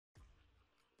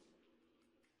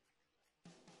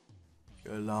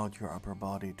You allowed your upper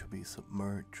body to be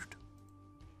submerged,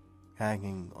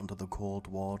 hanging under the cold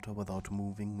water without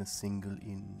moving a single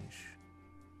inch.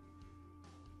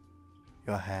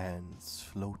 Your hands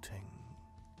floating,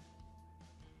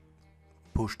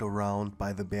 pushed around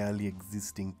by the barely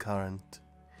existing current.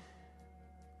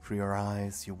 Through your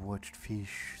eyes you watched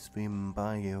fish swim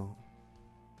by you.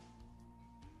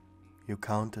 You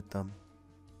counted them.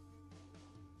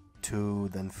 2,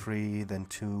 then 3, then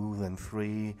 2, then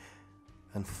 3,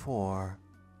 then 4,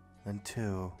 then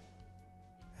 2,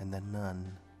 and then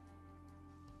none.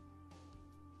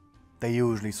 They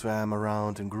usually swam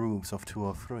around in groups of 2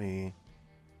 or 3.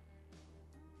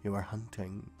 You were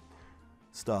hunting,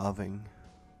 starving.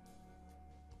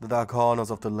 The dark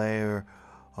corners of the lair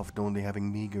often only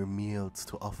having meager meals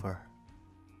to offer.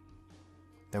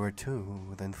 There were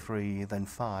 2, then 3, then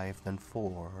 5, then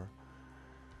 4.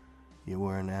 You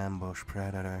were an ambush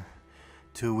predator,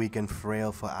 too weak and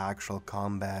frail for actual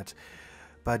combat,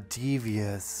 but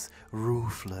devious,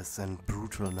 ruthless, and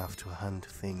brutal enough to hunt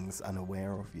things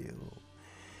unaware of you.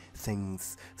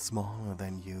 Things smaller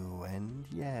than you, and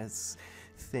yes,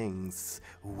 things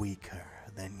weaker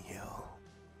than you.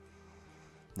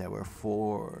 There were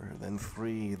 4, then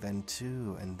 3, then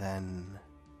 2, and then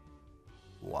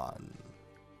 1.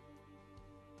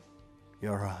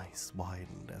 Your eyes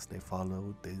widened as they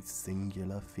followed this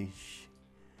singular fish.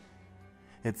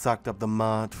 It sucked up the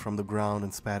mud from the ground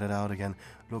and spat it out again,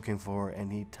 looking for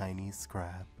any tiny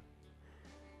scrap.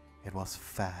 It was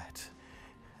fat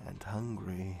and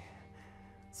hungry,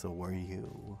 so were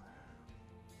you.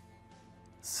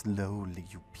 Slowly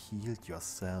you peeled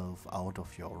yourself out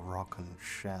of your rotten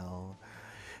shell,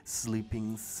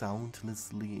 slipping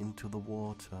soundlessly into the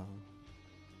water.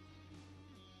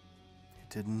 It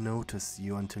didn't notice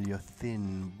you until your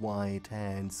thin, white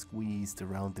hand squeezed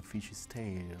around the fish's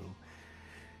tail.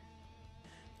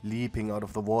 Leaping out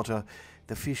of the water,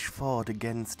 the fish fought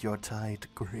against your tight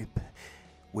grip,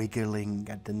 wiggling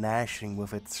and gnashing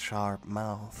with its sharp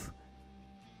mouth.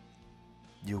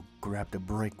 You grabbed a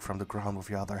brick from the ground with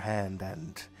your other hand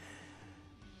and...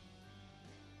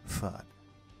 thud.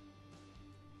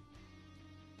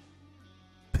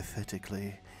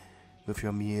 Pathetically, with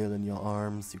your meal in your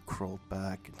arms, you crawled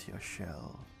back into your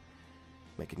shell,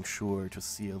 making sure to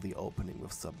seal the opening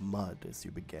with some mud as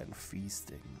you began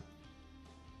feasting.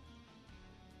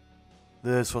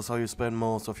 This was how you spent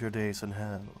most of your days in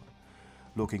hell,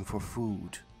 looking for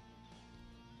food.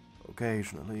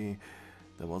 Occasionally,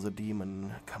 there was a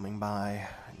demon coming by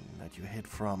that you hid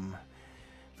from.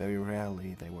 Very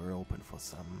rarely they were open for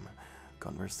some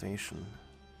conversation.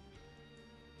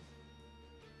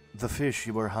 The fish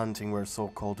you were hunting were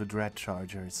so-called dread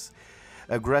chargers,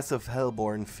 aggressive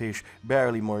hellborn fish,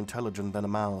 barely more intelligent than a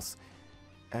mouse.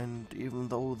 And even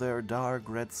though their dark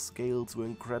red scales were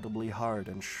incredibly hard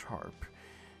and sharp,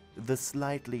 the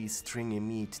slightly stringy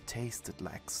meat tasted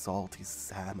like salty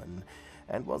salmon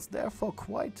and was therefore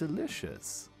quite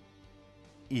delicious,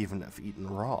 even if eaten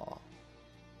raw.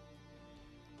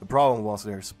 The problem was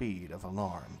their speed, if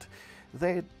alarmed.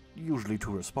 They had usually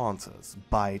 2 responses: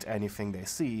 bite anything they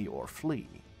see or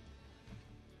flee.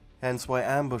 Hence why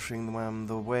ambushing them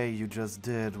the way you just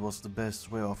did was the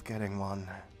best way of getting one.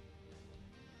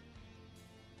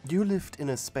 You lived in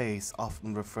a space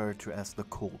often referred to as the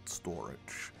cold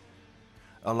storage,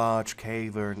 a large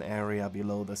cavern area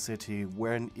below the city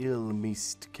where an ill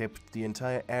mist kept the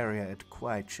entire area at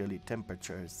quite chilly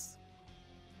temperatures.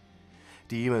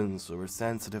 Demons who were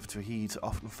sensitive to heat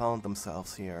often found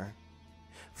themselves here,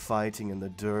 fighting in the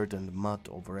dirt and mud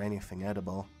over anything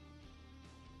edible,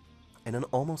 in an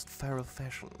almost feral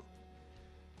fashion.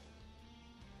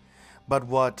 But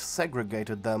what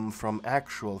segregated them from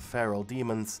actual feral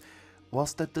demons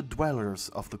was that the dwellers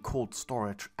of the cold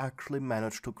storage actually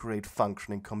managed to create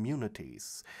functioning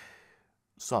communities,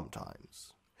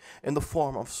 sometimes, in the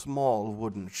form of small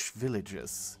wooden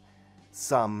villages,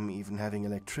 some even having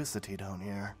electricity down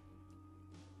here.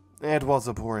 It was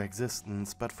a poor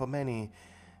existence, but for many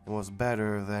it was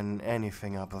better than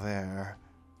anything up there.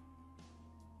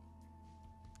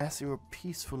 As you were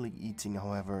peacefully eating,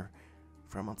 however,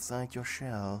 from outside your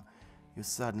shell, you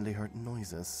suddenly heard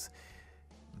noises.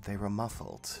 They were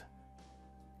muffled.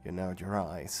 You narrowed your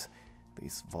eyes.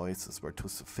 These voices were too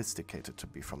sophisticated to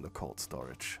be from the cold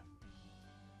storage.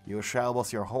 Your shell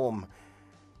was your home,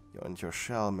 and your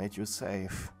shell made you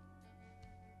safe.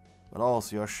 But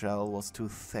also your shell was too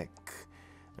thick,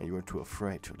 and you were too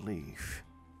afraid to leave.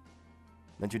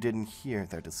 And you didn't hear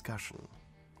their discussion.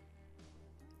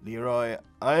 Leroy,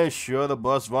 are you sure the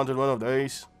boss wanted one of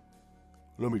these?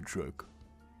 Let me check.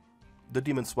 The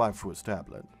demon swiped through his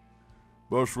tablet.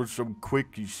 Boss with some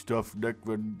quickie stuff that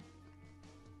would...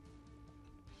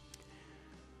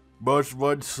 Boss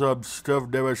wants some stuff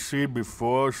never seen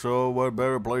before, so what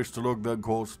better place to look than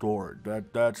cold storage?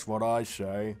 That's what I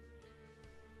say.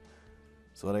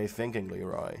 So what are you thinking,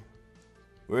 Leroy?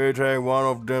 We take one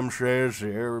of them shares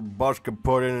here, boss can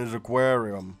put in his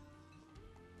aquarium.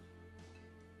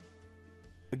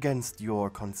 Against your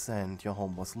consent, your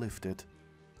home was lifted.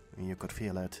 You could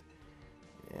feel it.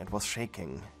 It was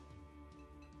shaking.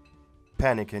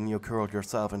 Panicking, you curled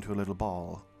yourself into a little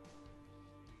ball.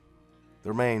 The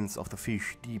remains of the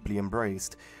fish deeply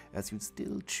embraced as you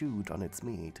still chewed on its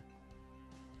meat.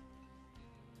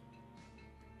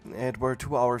 It were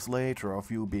 2 hours later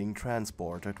of you being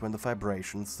transported when the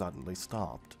vibrations suddenly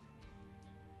stopped.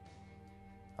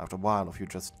 After a while of you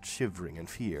just shivering in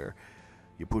fear,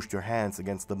 you pushed your hands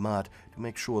against the mud to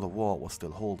make sure the wall was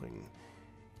still holding.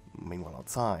 Meanwhile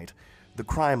outside, the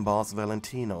crime boss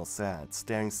Valentino sat,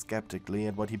 staring skeptically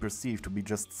at what he perceived to be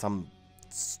just some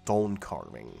stone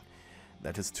carving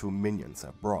that his 2 minions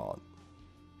had brought.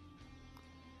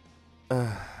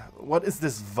 What is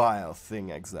this vile thing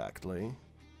exactly?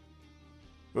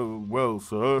 Well,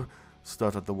 sir,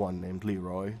 Stuttered the one named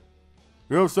Leroy.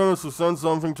 you have sent us to send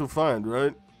something to find,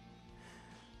 right?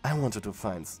 I wanted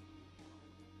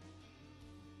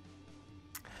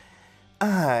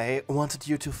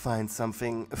you to find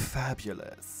something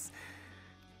fabulous.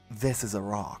 This is a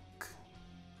rock.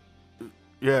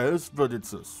 Yes, but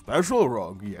it's a special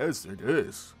rock. Yes, it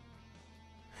is.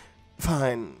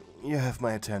 Fine, you have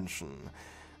my attention.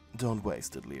 Don't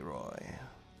waste it, Leroy.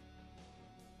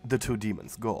 The 2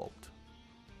 demons gulped.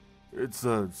 It's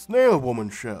a snail woman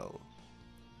shell.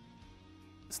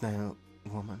 Snail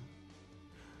woman?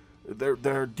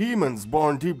 They're demons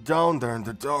born deep down there in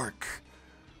the dark.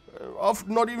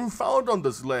 Often not even found on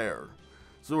this lair.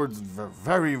 So it's a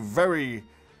very, very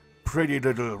pretty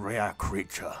little rare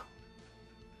creature.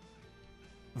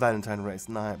 Valentine raised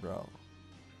an eyebrow.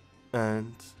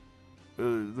 And?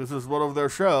 This is one of their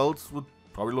shells. Would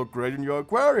probably look great in your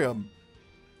aquarium.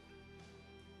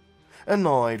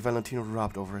 Annoyed, Valentino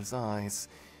rubbed over his eyes.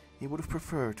 He would have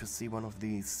preferred to see one of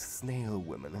these snail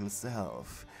women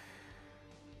himself.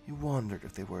 He wondered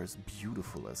if they were as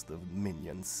beautiful as the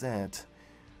minion said,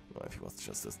 or if he was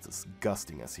just as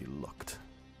disgusting as he looked.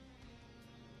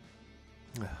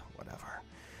 Whatever.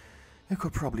 It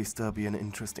could probably still be an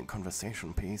interesting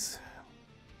conversation piece.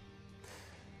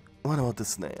 What about the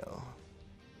snail?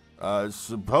 I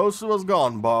suppose it was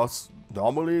gone, boss.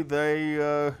 Normally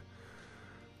they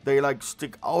like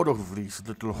stick out of these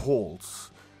little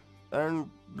holes. And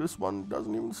this one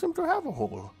doesn't even seem to have a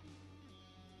hole.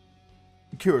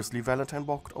 Curiously, Valentine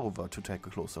walked over to take a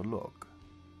closer look.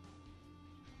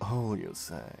 Oh, you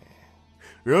say?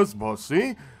 Yes, boss,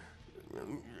 see?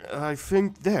 I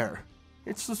think there.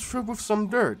 It's a strip with some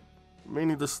dirt.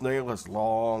 Meaning the snail has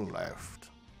long left.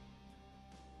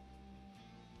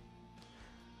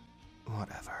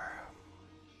 Whatever.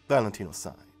 Valentino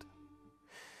sighed.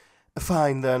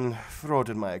 Fine then, throw it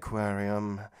in my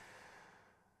aquarium.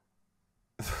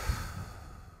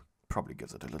 Probably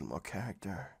gives it a little more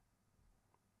character.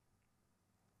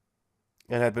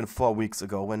 It had been 4 weeks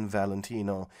ago when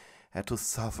Valentino had to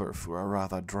suffer through a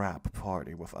rather drab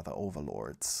party with other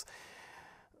overlords.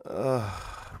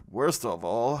 Worst of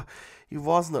all, he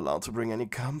wasn't allowed to bring any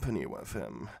company with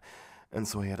him, and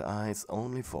so he had eyes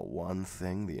only for one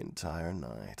thing the entire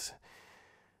night.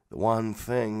 The one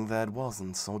thing that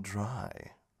wasn't so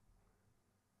dry.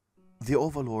 The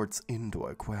overlord's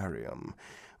indoor aquarium,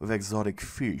 with exotic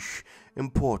fish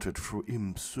imported through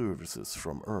imp services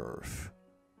from Earth.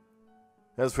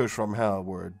 As fish from hell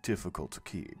were difficult to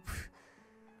keep.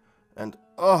 And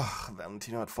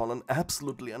Valentino had fallen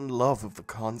absolutely in love with the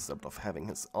concept of having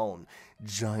his own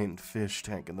giant fish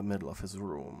tank in the middle of his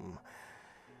room.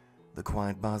 The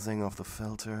quiet buzzing of the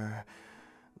filter,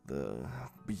 the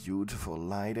beautiful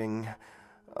lighting,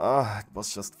 it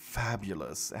was just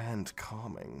fabulous and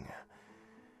calming.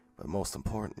 But most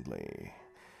importantly,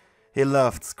 he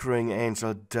loved screwing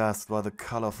angel dust while the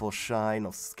colorful shine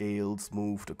of scales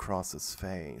moved across his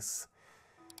face.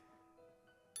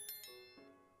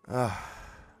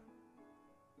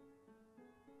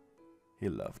 He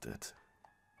loved it.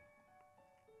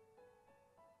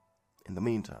 In the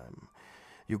meantime,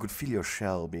 you could feel your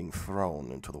shell being thrown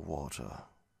into the water.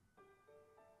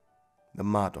 The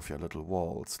mud of your little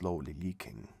wall slowly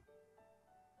leaking.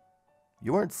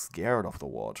 You weren't scared of the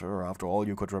water. After all,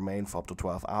 you could remain for up to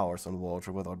 12 hours in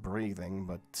water without breathing,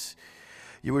 but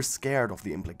you were scared of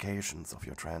the implications of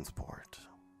your transport.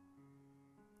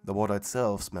 The water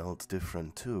itself smelled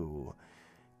different too,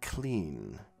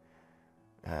 clean,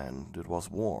 and it was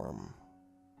warm.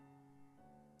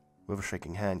 With a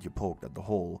shaking hand, you poked at the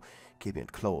hole, keeping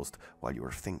it closed while you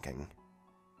were thinking.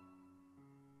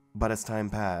 But as time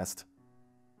passed,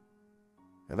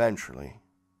 eventually,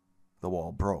 the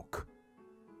wall broke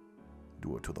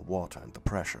due to the water and the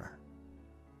pressure.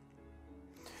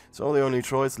 So the only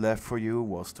choice left for you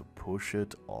was to push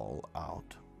it all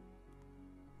out.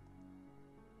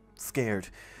 Scared,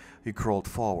 you crawled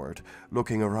forward,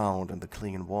 looking around in the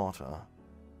clean water.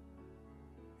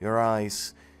 Your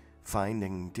eyes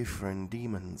finding different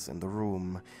demons in the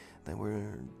room. There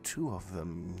were 2 of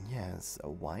them, yes, a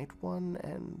white one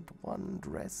and one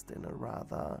dressed in a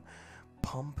rather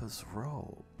pompous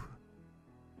robe.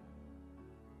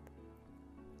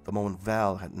 The moment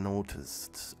Val had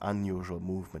noticed unusual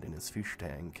movement in his fish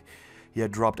tank, he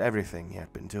had dropped everything he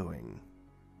had been doing.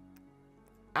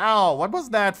 "Ow, what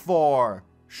was that for?"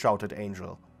 shouted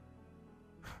Angel.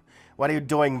 "What are you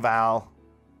doing, Val?"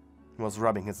 He was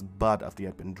rubbing his butt after he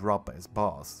had been dropped by his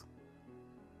boss.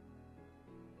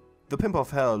 The Pimp of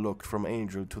Hell looked from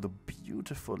Angel to the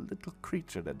beautiful little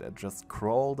creature that had just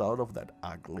crawled out of that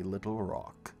ugly little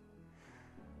rock.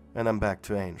 And then back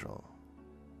to Angel.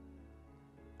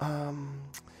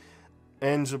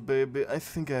 Angel, baby, I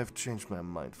think I have changed my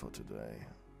mind for today.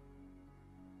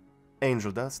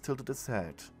 Angel thus tilted his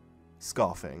head,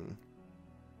 scoffing.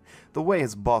 The way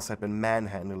his boss had been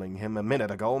manhandling him a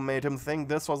minute ago made him think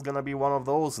this was gonna be one of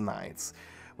those nights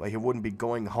where he wouldn't be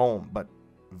going home, but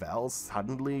Val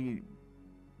suddenly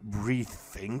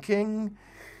rethinking?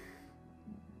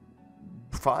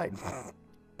 Fine.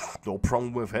 No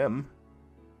problem with him.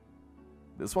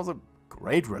 This was a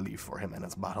great relief for him and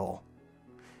his butthole.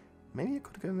 Maybe you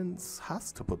could convince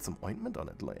Hus to put some ointment on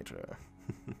it later.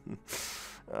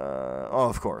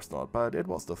 Of course not, but it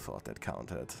was the thought that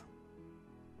counted.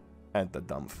 And the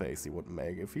dumb face he would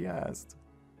make if he asked.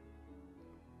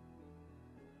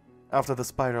 After the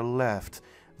spider left,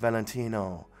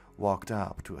 Valentino walked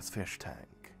up to his fish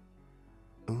tank.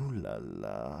 Ooh la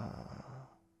la.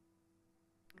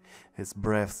 His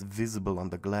breath visible on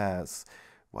the glass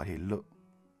while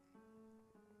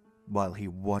he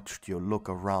watched you look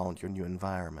around your new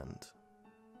environment.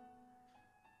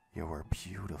 You were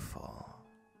beautiful.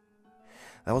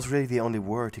 That was really the only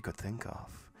word he could think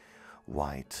of.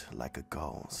 White like a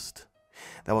ghost.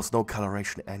 There was no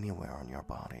coloration anywhere on your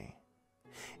body.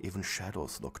 Even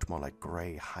shadows looked more like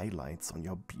gray highlights on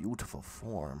your beautiful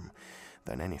form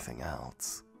than anything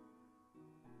else.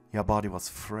 Your body was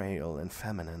frail and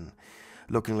feminine,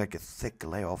 looking like a thick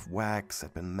layer of wax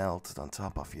had been melted on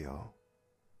top of you.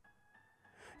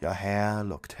 Your hair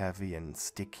looked heavy and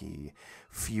sticky,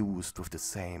 fused with the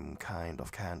same kind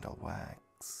of candle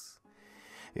wax.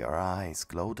 Your eyes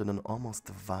glowed in an almost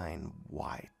divine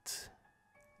white.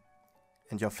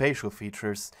 And your facial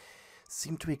features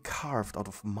seemed to be carved out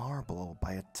of marble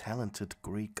by a talented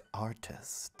Greek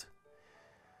artist.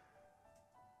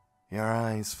 Your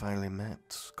eyes finally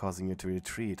met, causing you to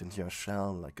retreat into your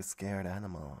shell like a scared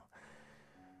animal.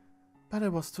 But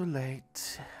it was too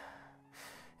late.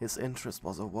 His interest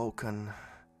was awoken.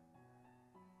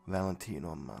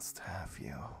 Valentino must have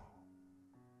you.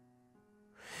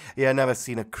 He had never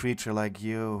seen a creature like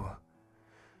you.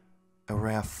 A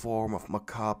rare form of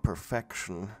macabre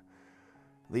perfection.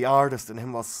 The artist in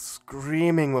him was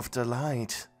screaming with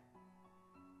delight.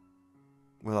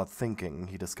 Without thinking,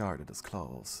 he discarded his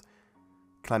clothes,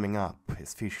 climbing up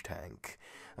his fish tank,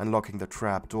 unlocking the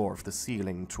trap door of the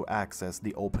ceiling to access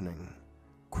the opening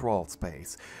crawl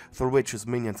space through which his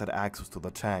minions had access to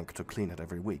the tank to clean it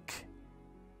every week.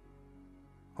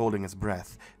 Holding his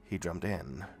breath, he jumped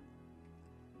in,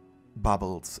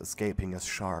 bubbles escaping his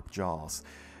sharp jaws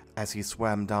as he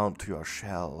swam down to your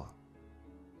shell,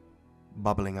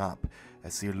 bubbling up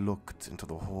as he looked into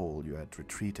the hole you had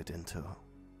retreated into,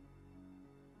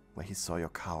 where he saw your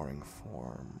cowering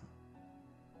form.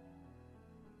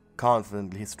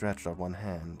 Confidently, he stretched out one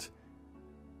hand,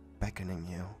 beckoning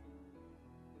you.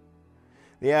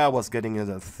 The air was getting a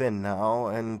little thin now,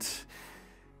 and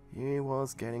he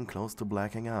was getting close to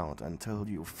blacking out until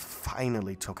you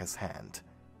finally took his hand.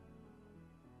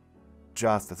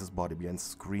 Just as his body began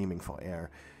screaming for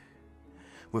air.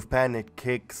 With panicked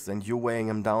kicks and you weighing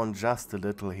him down just a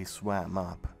little, he swam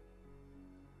up.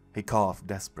 He coughed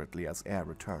desperately as air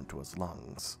returned to his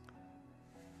lungs.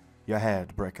 Your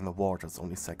head breaking the waters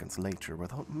only seconds later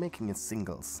without making a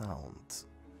single sound.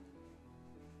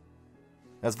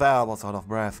 As Val was out of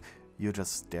breath, you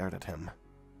just stared at him.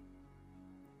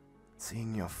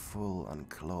 Seeing your full,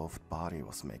 unclothed body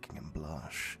was making him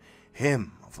blush.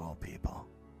 Him, of all people.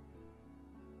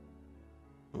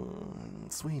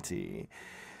 Sweetie,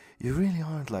 you really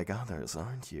aren't like others,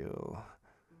 aren't you?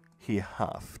 He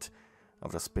huffed,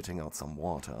 after spitting out some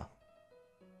water.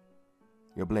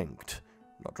 You blinked,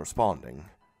 not responding.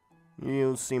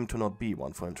 You seemed to not be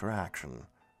one for interaction.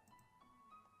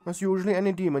 As usually,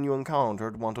 any demon you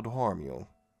encountered wanted to harm you.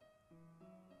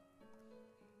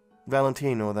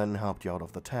 Valentino then helped you out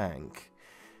of the tank,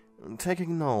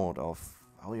 taking note of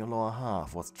how your lower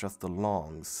half was just a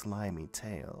long, slimy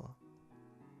tail.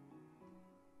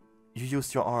 You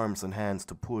used your arms and hands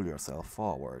to pull yourself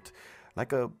forward,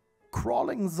 like a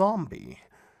crawling zombie,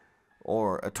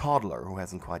 or a toddler who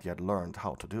hasn't quite yet learned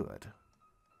how to do it.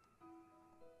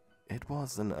 It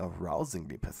was an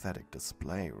arousingly pathetic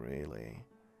display, really.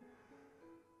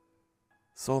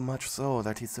 So much so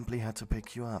that he simply had to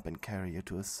pick you up and carry you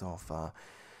to a sofa,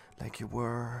 like you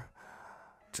were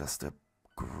just the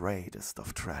greatest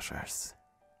of treasures.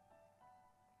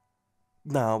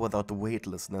 Now, without the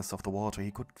weightlessness of the water, he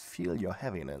could feel your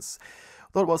heaviness,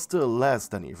 though it was still less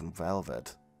than even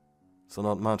velvet, so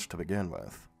not much to begin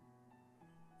with.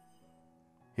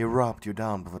 He rubbed you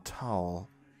down with a towel,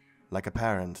 like a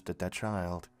parent did their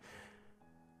child,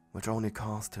 which only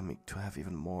caused him to have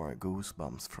even more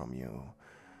goosebumps from you.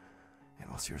 It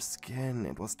was your skin,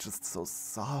 it was just so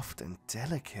soft and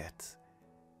delicate.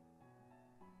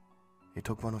 He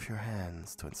took one of your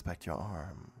hands to inspect your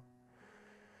arm.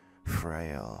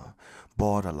 Frail,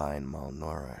 borderline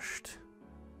malnourished.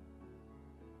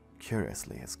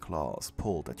 Curiously, his claws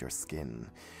pulled at your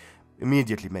skin,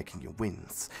 immediately making you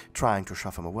wince, trying to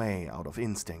shove him away out of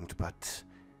instinct, but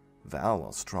Val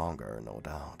was stronger, no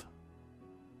doubt.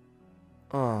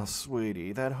 "Oh,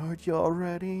 sweetie, that hurt you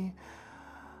already?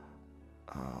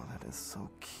 Oh, that is so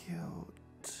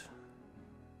cute."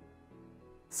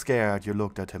 Scared, you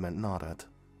looked at him and nodded.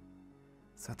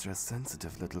 "Such a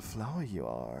sensitive little flower you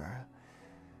are."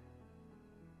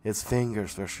 His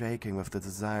fingers were shaking with the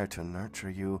desire to nurture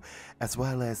you, as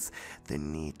well as the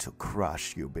need to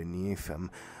crush you beneath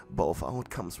him. Both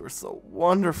outcomes were so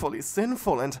wonderfully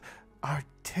sinful and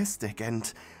artistic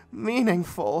and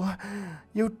meaningful.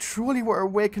 You truly were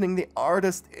awakening the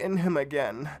artist in him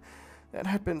again. It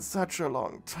had been such a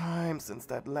long time since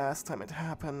that last time it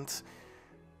happened.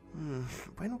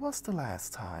 When was the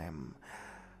last time?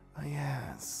 Oh,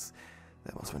 yes,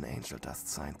 that was when Angel Dust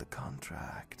signed the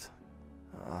contract.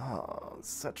 Oh,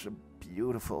 such a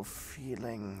beautiful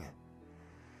feeling.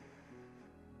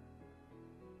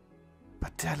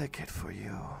 But delicate for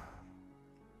you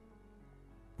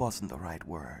wasn't the right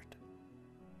word,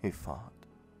 he thought.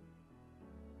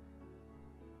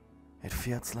 It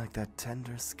feels like that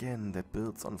tender skin that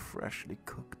builds on freshly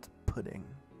cooked pudding,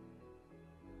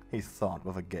 he thought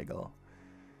with a giggle.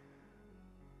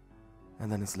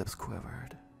 And then his lips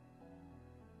quivered.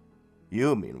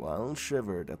 You, meanwhile,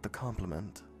 shivered at the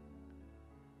compliment.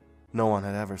 No one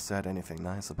had ever said anything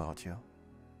nice about you.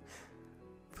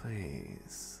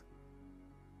 Please,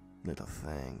 little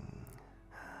thing.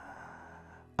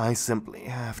 I simply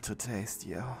have to taste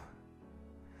you.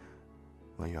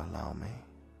 Will you allow me?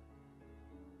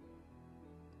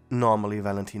 Normally,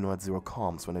 Valentino had zero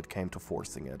qualms when it came to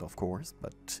forcing it, of course,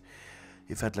 but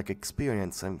he felt like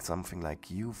experiencing something like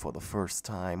you for the first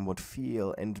time would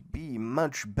feel and be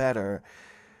much better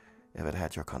if it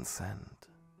had your consent.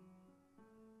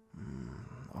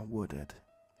 Or would it?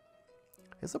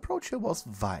 His approach here was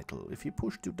vital. If he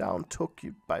pushed you down, took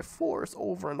you by force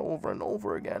over and over and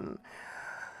over again,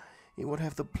 he would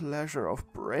have the pleasure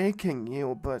of breaking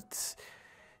you, but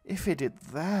if he did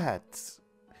that,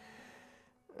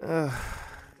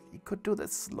 he could do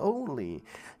this slowly.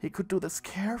 He could do this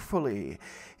carefully.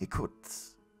 He could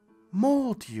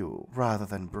mold you rather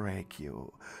than break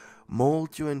you.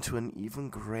 Mold you into an even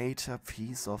greater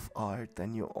piece of art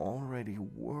than you already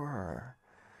were.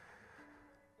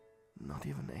 Not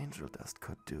even Angel Dust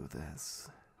could do this.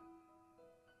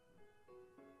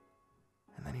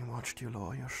 And then he watched you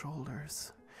lower your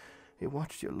shoulders. He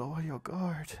watched you lower your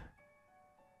guard.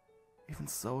 Even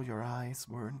so, your eyes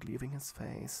weren't leaving his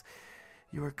face.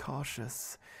 You were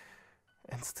cautious,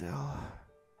 and still,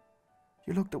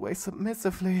 you looked away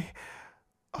submissively.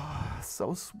 Oh,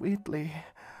 so sweetly.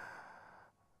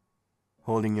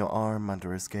 Holding your arm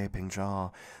under his gaping jaw,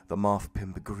 the moth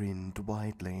pimp grinned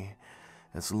widely,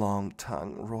 his long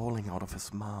tongue rolling out of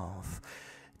his mouth.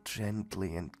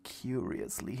 Gently and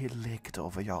curiously, he licked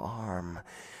over your arm,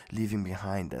 leaving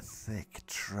behind a thick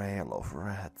trail of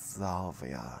red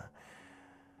salvia.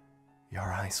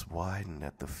 Your eyes widened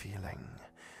at the feeling.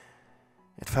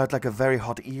 It felt like a very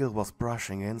hot eel was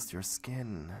brushing against your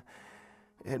skin.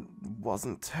 It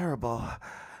wasn't terrible.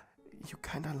 You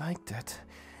kinda liked it,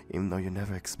 even though you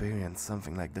never experienced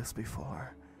something like this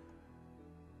before.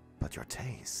 But your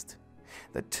taste,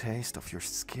 the taste of your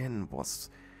skin was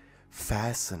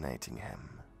fascinating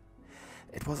him.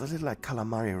 It was a little like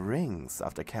calamari rings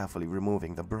after carefully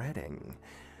removing the breading.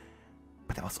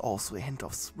 But there was also a hint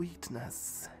of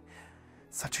sweetness.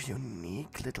 Such a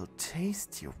unique little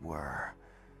taste you were.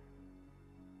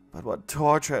 But what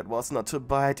torture it was not to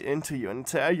bite into you and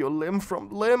tear you limb from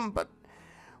limb, but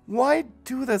why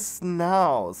do this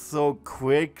now, so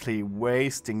quickly,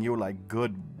 wasting you like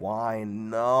good wine?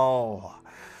 No.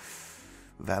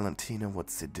 Valentino would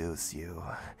seduce you.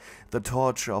 The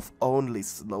torture of only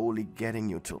slowly getting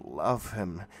you to love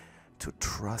him, to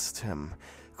trust him,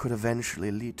 could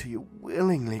eventually lead to you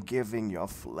willingly giving your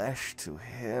flesh to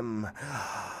him.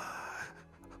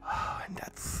 And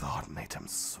that thought made him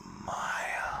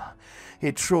smile.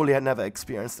 He truly had never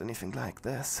experienced anything like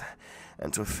this.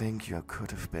 And to think you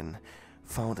could have been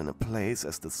found in a place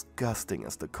as disgusting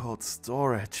as the cold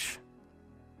storage.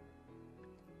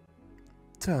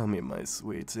 Tell me, my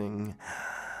sweeting,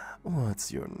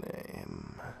 what's your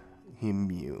name? He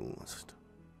mused.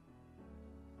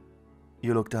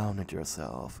 You looked down at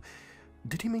yourself.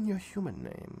 Did he mean your human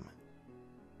name?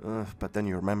 But then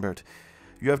you remembered.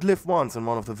 You have lived once in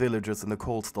one of the villages in the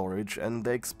cold storage, and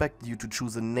they expect you to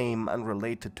choose a name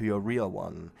unrelated to your real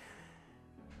one.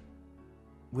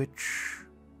 Which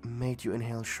made you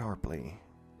inhale sharply.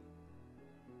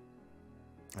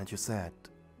 And you said,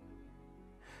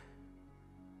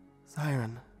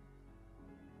 Siren.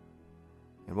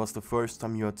 It was the first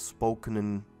time you had spoken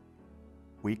in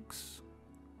weeks,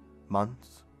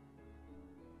 months,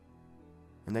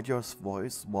 and that your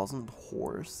voice wasn't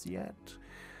hoarse yet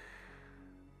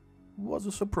was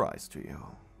a surprise to you.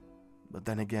 But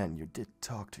then again, you did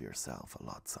talk to yourself a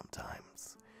lot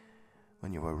sometimes,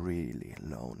 when you were really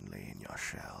lonely in your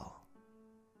shell.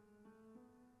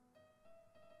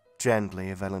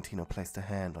 Gently, Valentino placed a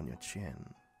hand on your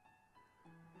chin.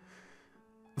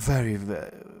 Very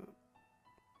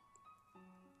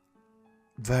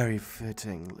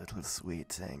fitting, little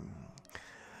sweeting.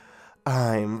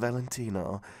 I'm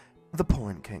Valentino, the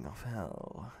Porn King of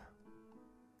Hell.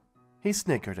 He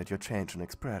snickered at your change in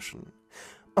expression.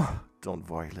 Oh, don't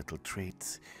worry, little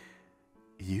treat.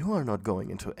 You are not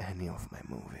going into any of my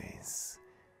movies.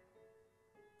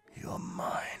 You're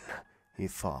mine, he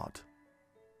thought.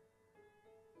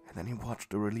 And then he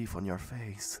watched the relief on your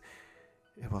face.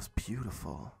 It was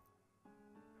beautiful.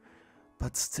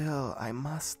 But still, I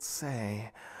must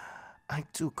say, I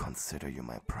do consider you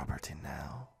my property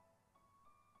now.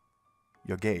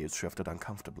 Your gaze shifted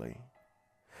uncomfortably.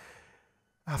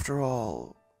 After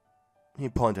all, he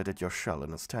pointed at your shell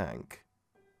in his tank.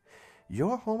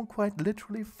 Your home quite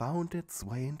literally found its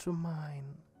way into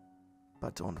mine.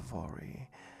 But don't worry,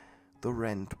 the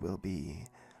rent will be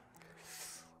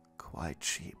quite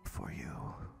cheap for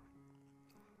you.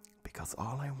 Because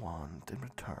all I want in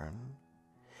return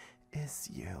is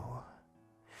you.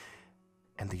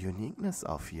 And the uniqueness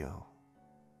of you.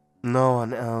 No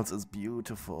one else is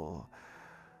beautiful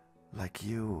like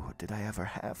you did I ever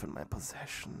have in my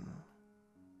possession.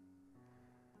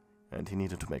 And he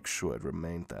needed to make sure it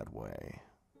remained that way.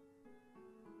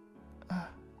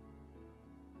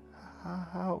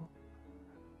 How?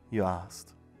 You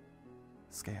asked,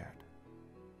 scared.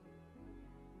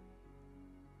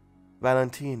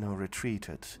 Valentino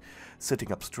retreated,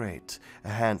 sitting up straight, a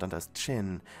hand on his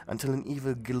chin, until an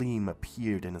evil gleam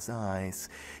appeared in his eyes.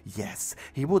 Yes,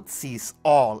 he would seize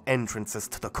all entrances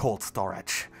to the cold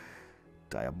storage.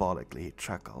 Diabolically, he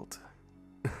chuckled.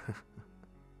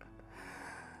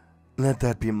 Let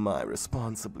that be my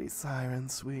responsibly, Siren,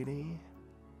 sweetie.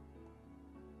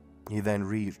 He then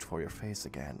reached for your face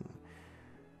again.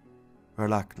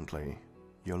 Reluctantly,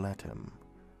 you let him,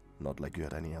 not like you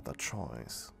had any other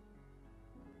choice.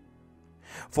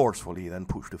 Forcefully, then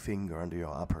pushed a finger under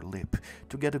your upper lip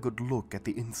to get a good look at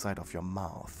the inside of your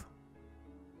mouth.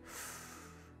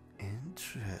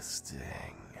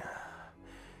 Interesting.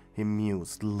 He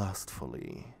mused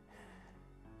lustfully.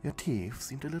 Your teeth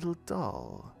seemed a little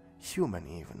dull, human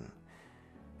even.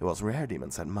 It was rare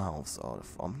demons had mouths out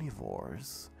of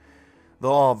omnivores,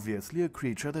 though obviously a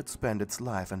creature that spent its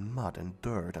life in mud and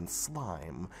dirt and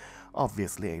slime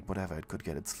obviously ate whatever it could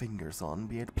get its fingers on,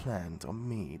 be it plant or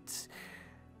meat.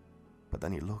 But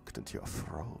then he looked into your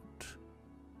throat.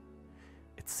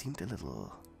 It seemed a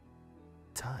little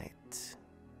tight.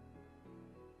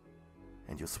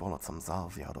 And you swallowed some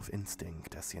salvia out of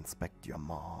instinct as he inspected your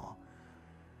maw.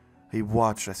 He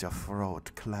watched as your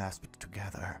throat clasped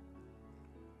together.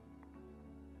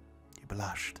 He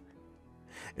blushed.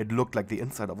 It looked like the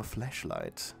inside of a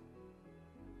flashlight.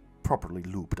 Properly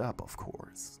looped up, of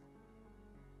course.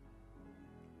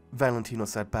 Valentino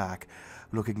sat back,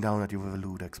 looking down at you with a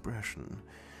lewd expression.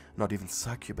 Not even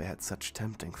succubi had such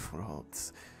tempting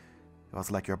throats. It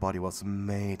was like your body was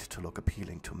made to look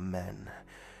appealing to men.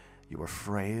 You were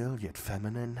frail yet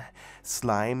feminine,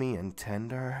 slimy and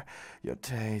tender. Your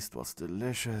taste was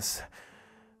delicious,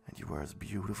 and you were as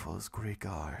beautiful as Greek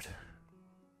art.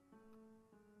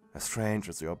 As strange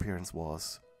as your appearance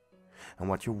was, and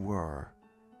what you were,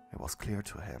 it was clear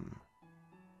to him.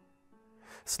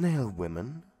 Snail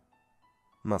women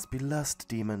must be lust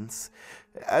demons,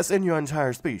 as in your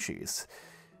entire species,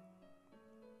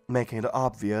 making it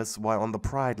obvious why on the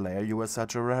pride layer you were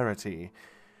such a rarity,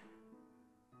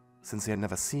 since he had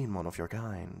never seen one of your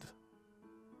kind.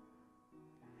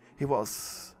 He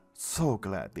was so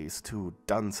glad these two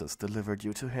dunces delivered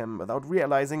you to him without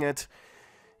realizing it.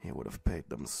 He would have paid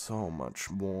them so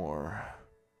much more.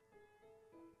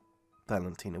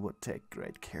 Valentino would take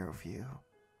great care of you.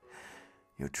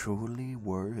 You truly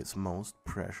were his most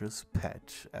precious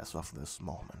pet as of this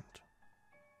moment.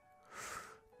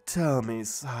 Tell me,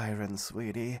 Siren,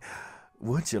 sweetie,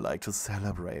 would you like to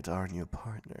celebrate our new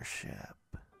partnership?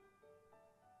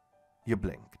 You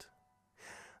blinked.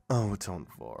 Oh, don't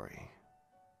worry.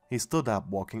 He stood up,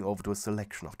 walking over to a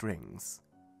selection of drinks.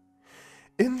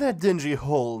 In that dingy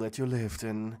hole that you lived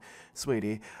in,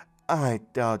 sweetie, I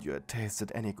doubt you had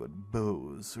tasted any good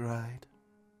booze, right?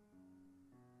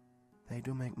 They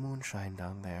do make moonshine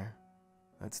down there.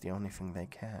 That's the only thing they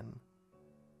can.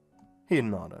 He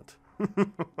nodded.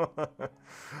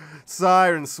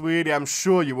 Siren, sweetie, I'm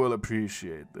sure you will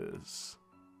appreciate this.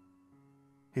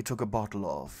 He took a bottle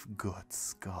of good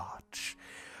scotch,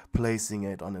 placing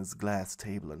it on his glass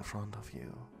table in front of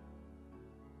you.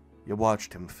 You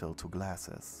watched him fill 2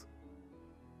 glasses.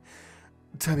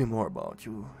 Tell me more about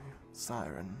you,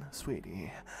 Siren,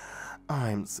 sweetie.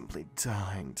 I'm simply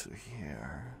dying to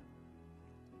hear.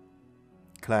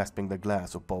 Clasping the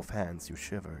glass with both hands, you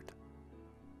shivered.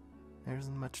 There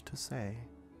isn't much to say.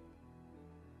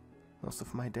 Most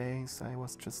of my days, I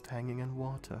was just hanging in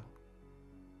water,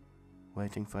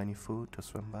 waiting for any food to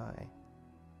swim by.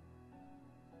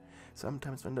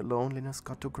 Sometimes when the loneliness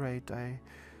got too great, I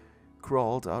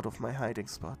crawled out of my hiding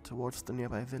spot towards the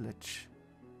nearby village.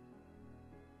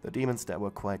 The demons there were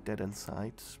quite dead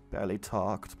inside, barely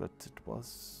talked, but it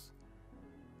was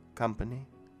company.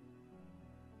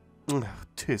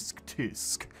 Tisk,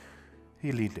 tisk.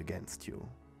 He leaned against you.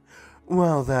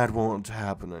 Well, that won't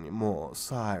happen anymore,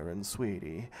 Siren,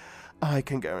 sweetie. I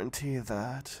can guarantee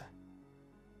that.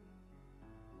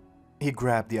 He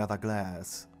grabbed the other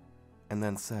glass and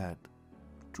then said,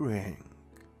 "Drink,"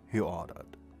 he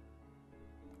ordered.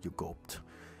 You gulped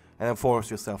and then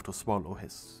forced yourself to swallow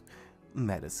his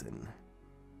medicine.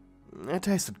 It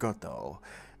tasted good, though.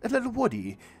 A little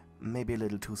woody, maybe a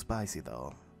little too spicy,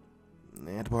 though.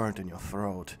 It burned in your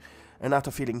throat, and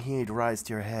after feeling heat rise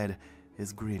to your head,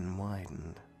 his grin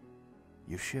widened.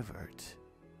 You shivered,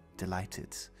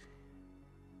 delighted,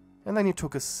 and then he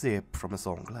took a sip from his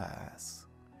own glass.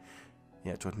 He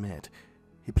had to admit,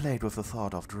 he played with the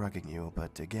thought of drugging you,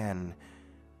 but again,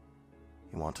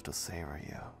 he wanted to savor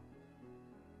you.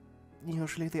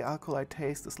 Usually the alcohol I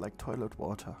taste is like toilet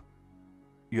water,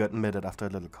 you admitted after a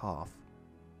little cough.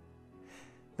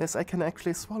 This I can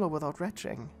actually swallow without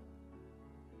retching.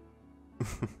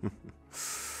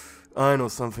 I know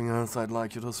something else I'd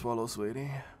like you to swallow,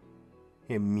 sweetie.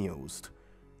 He mused.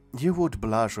 You would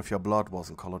blush if your blood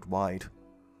wasn't colored white.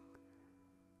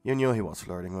 You knew he was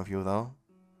flirting with you, though.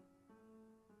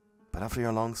 But after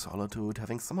your long solitude,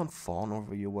 having someone fawn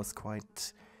over you was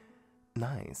quite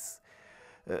nice.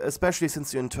 Especially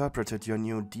since you interpreted your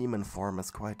new demon form as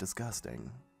quite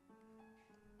disgusting.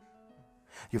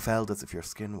 You felt as if your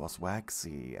skin was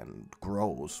waxy and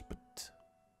gross, but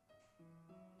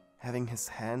having his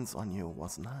hands on you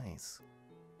was nice.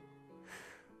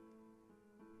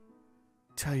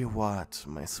 Tell you what,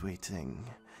 my sweet thing,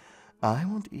 I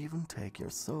won't even take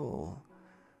your soul,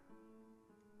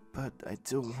 but I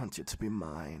do want you to be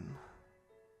mine.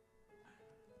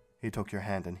 He took your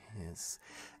hand in his,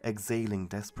 exhaling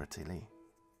desperately.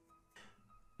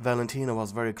 Valentino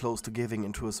was very close to giving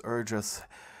into his urges,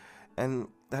 and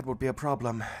that would be a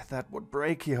problem. That would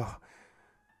break you.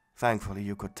 Thankfully,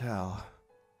 you could tell.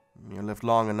 You lived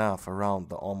long enough around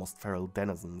the almost feral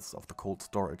denizens of the cold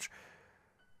storage.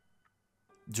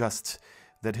 Just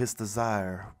that his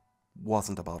desire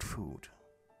wasn't about food.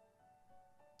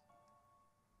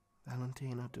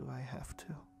 Valentino, do I have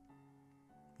to?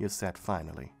 You said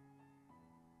finally.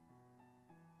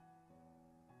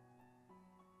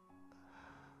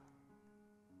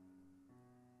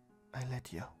 I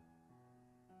let you.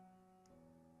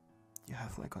 You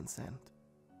have my consent,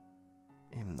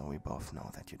 even though we both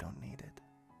know that you don't need it.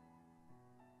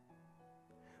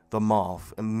 The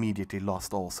moth immediately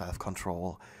lost all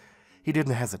self-control. He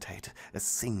didn't hesitate a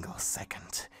single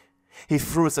second. He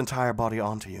threw his entire body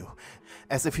onto you,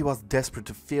 as if he was desperate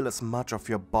to feel as much of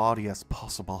your body as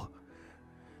possible.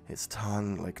 His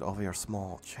tongue licked over your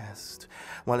small chest,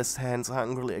 while his hands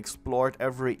hungrily explored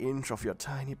every inch of your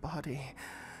tiny body.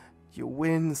 You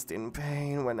winced in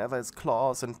pain whenever his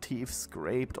claws and teeth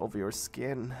scraped over your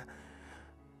skin.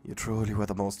 You truly were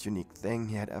the most unique thing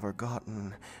he had ever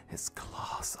gotten his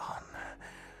claws on.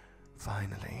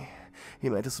 Finally, he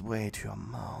made his way to your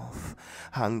mouth.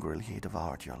 Hungrily he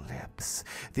devoured your lips.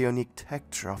 The unique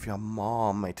texture of your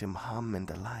maw made him hum in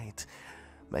delight,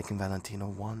 making Valentino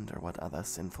wonder what other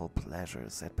sinful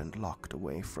pleasures had been locked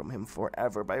away from him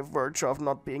forever by virtue of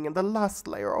not being in the last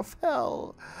layer of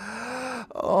hell.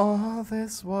 Oh,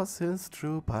 this was his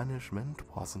true punishment,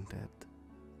 wasn't it?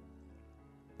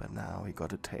 But now he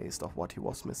got a taste of what he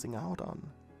was missing out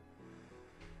on.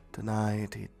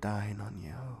 Tonight he'd dine on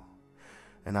you,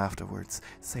 and afterwards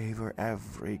savor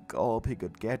every gulp he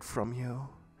could get from you.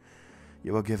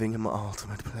 You were giving him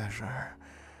ultimate pleasure,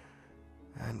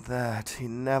 and that he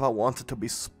never wanted to be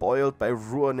spoiled by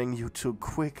ruining you too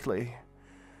quickly.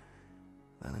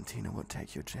 Valentino would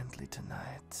take you gently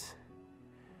tonight,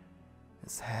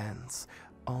 his hands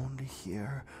only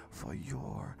here for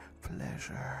your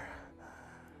pleasure,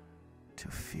 to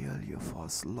feel you for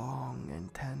as long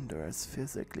and tender as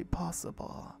physically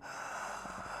possible.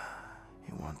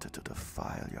 He wanted to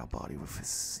defile your body with his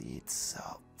seed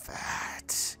so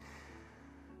bad.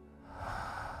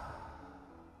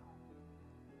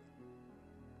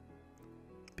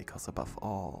 Because above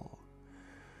all,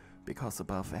 because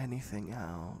above anything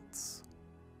else,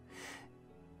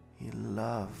 he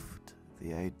loved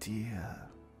the idea,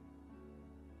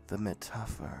 the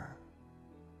metaphor,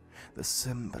 the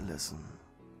symbolism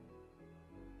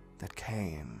that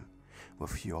came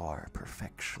with your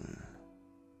perfection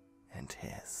and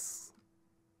his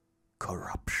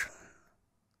corruption.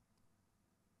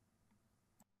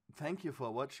 Thank you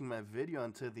for watching my video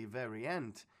until the very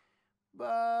end.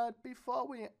 But before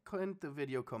we end the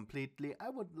video completely, I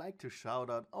would like to shout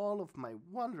out all of my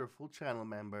wonderful channel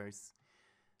members: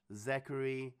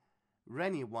 Zachary,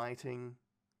 Rennie Whiting,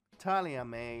 Talia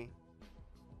May,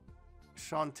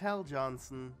 Chantel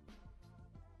Johnson,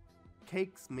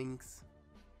 Cakes Minx,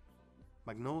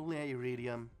 Magnolia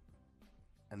Iridium,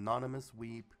 Anonymous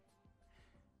Weep,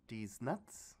 D's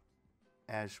Nuts,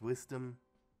 Ash Wisdom,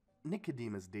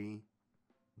 Nicodemus D,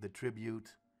 The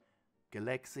Tribute,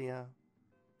 Galaxia,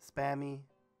 Spammy,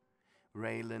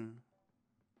 Raylan,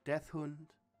 Deathhund,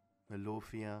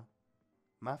 Melofia,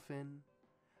 Muffin,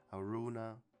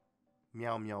 Aruna,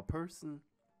 Meow Meow Person,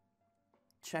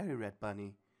 Cherry Red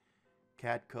Bunny,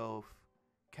 Cat Cove,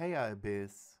 Kaya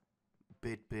Abyss,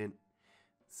 Bit,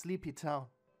 Sleepy Town,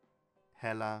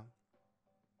 Hella,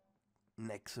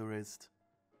 Nexurist,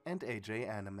 and AJ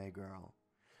Anime Girl.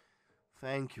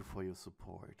 Thank you for your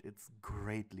support, it's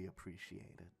greatly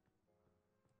appreciated.